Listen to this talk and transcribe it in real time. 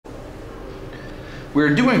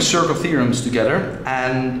We're doing circle theorems together,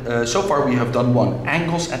 and so far we have done one,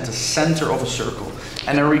 angles at the center of a circle.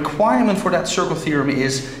 And a requirement for that circle theorem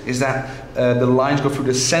is that the lines go through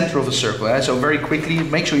the center of the circle. So very quickly,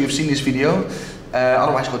 make sure you've seen this video.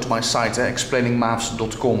 Otherwise go to my site,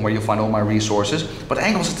 explainingmaths.com, where you'll find all my resources. But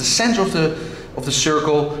angles at the center of the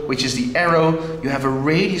circle, which is the arrow, you have a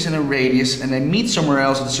radius, and they meet somewhere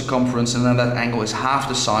else at the circumference, and then that angle is half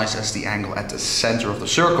the size as the angle at the center of the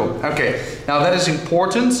circle. Okay, now that is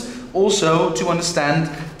important also to understand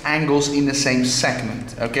angles in the same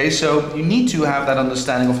segment. Okay, so you need to have that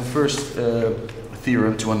understanding of the first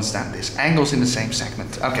theorem to understand this. Angles in the same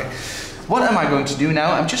segment. Okay, what am I going to do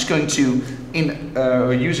now? I'm just going to,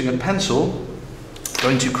 using a pencil,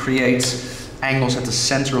 going to create angles at the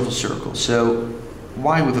center of a circle. So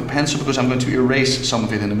why with a pencil? Because I'm going to erase some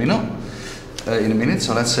of it in a minute.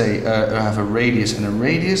 So let's say I have a radius,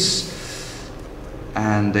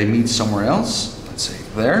 and they meet somewhere else. Let's say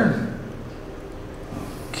there.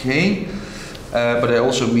 Okay, but they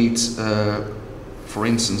also meet, for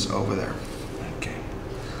instance, over there. Okay.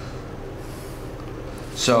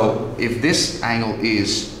 So if this angle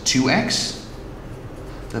is 2x,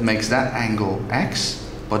 that makes that angle x.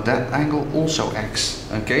 But that angle also x.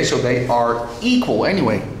 Okay, so they are equal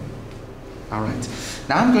anyway. All right.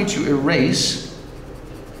 Now I'm going to erase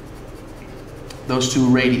those two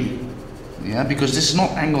radii. Yeah, because this is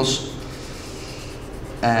not angles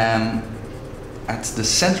at the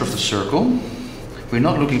center of the circle. We're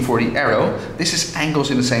not looking for the arrow. This is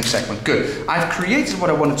angles in the same segment. Good. I've created what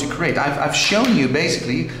I wanted to create. I've shown you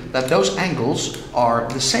basically that those angles are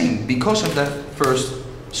the same because of that first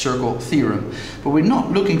circle theorem. But we're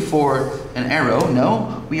not looking for an arrow,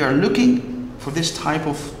 no, we are looking for this type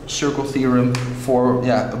of circle theorem for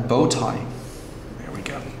a bow tie. There we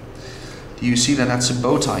go. Do you see that that's a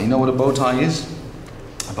bow tie? You know what a bow tie is?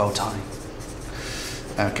 A bow tie.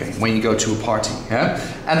 Okay, when you go to a party, yeah?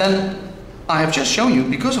 And then I have just shown you,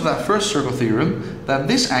 because of that first circle theorem, that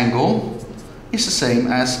this angle is the same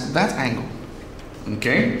as that angle.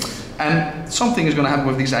 Okay? And something is going to happen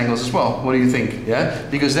with these angles as well. What do you think? Yeah,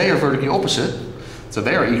 because they are vertically opposite, so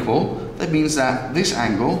they are equal. That means that this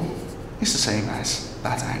angle is the same as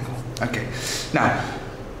that angle. Okay. Now,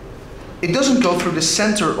 it doesn't go through the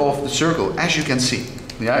center of the circle, as you can see.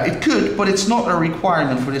 Yeah, it could, but it's not a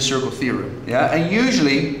requirement for this circle theorem. Yeah, and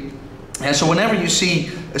usually, so whenever you see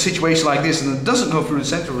a situation like this and it doesn't go through the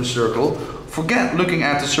center of a circle, forget looking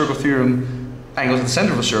at the circle theorem angles at the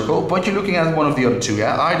center of a circle, but you're looking at one of the other two,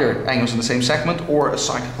 yeah? Either angles in the same segment or a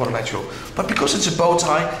cyclic quadrilateral. But because it's a bow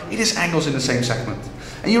tie, it is angles in the same segment.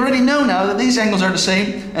 And you already know now that these angles are the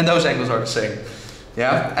same and those angles are the same.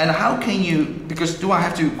 Yeah? And how can you, because do I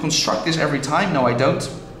have to construct this every time? No, I don't.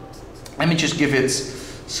 Let me just give it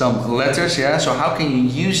some letters, yeah? So how can you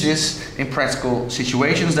use this in practical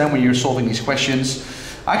situations then when you're solving these questions?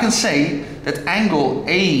 I can say that angle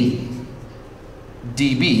ADB,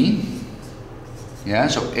 yeah,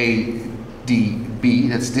 so ADB,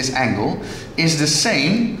 that's this angle, is the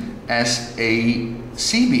same as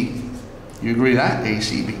ACB. You agree with that?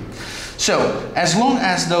 ACB. So, as long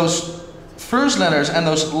as those first letters and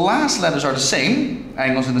those last letters are the same,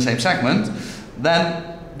 angles in the same segment, then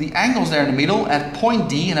the angles there in the middle at point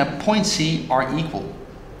D and at point C are equal.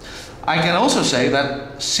 I can also say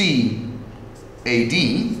that CAD,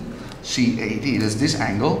 that's this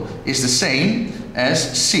angle, is the same as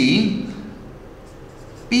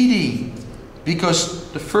CBD, because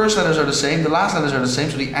the first letters are the same, the last letters are the same,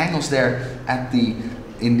 so the angles there at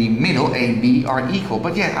in the middle, A and B, are equal.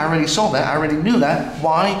 But yeah, I already saw that, I already knew that.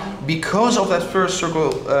 Why? Because of that first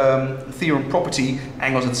circle theorem property,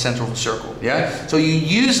 angles at the center of a circle. Yeah. So you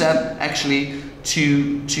use that actually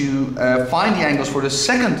to find the angles for the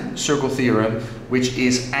second circle theorem, which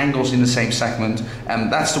is angles in the same segment,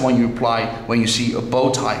 and that's the one you apply when you see a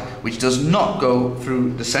bow tie, which does not go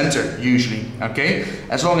through the center usually. Okay,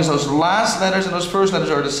 as long as those last letters and those first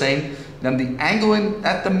letters are the same, then the angle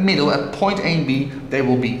at the middle at point A and B, they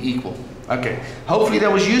will be equal. Okay, hopefully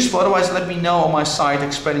that was useful. Otherwise, let me know on my site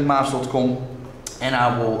explainingmaths.com, and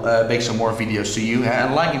I will make some more videos to you,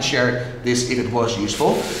 and like and share this if it was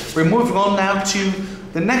useful. We're moving on now to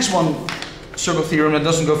the next one, circle theorem that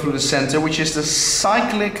doesn't go through the center, which is the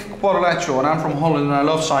cyclic quadrilateral. And I'm from Holland and I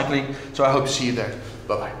love cycling, so I hope to see you there.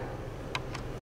 Bye bye.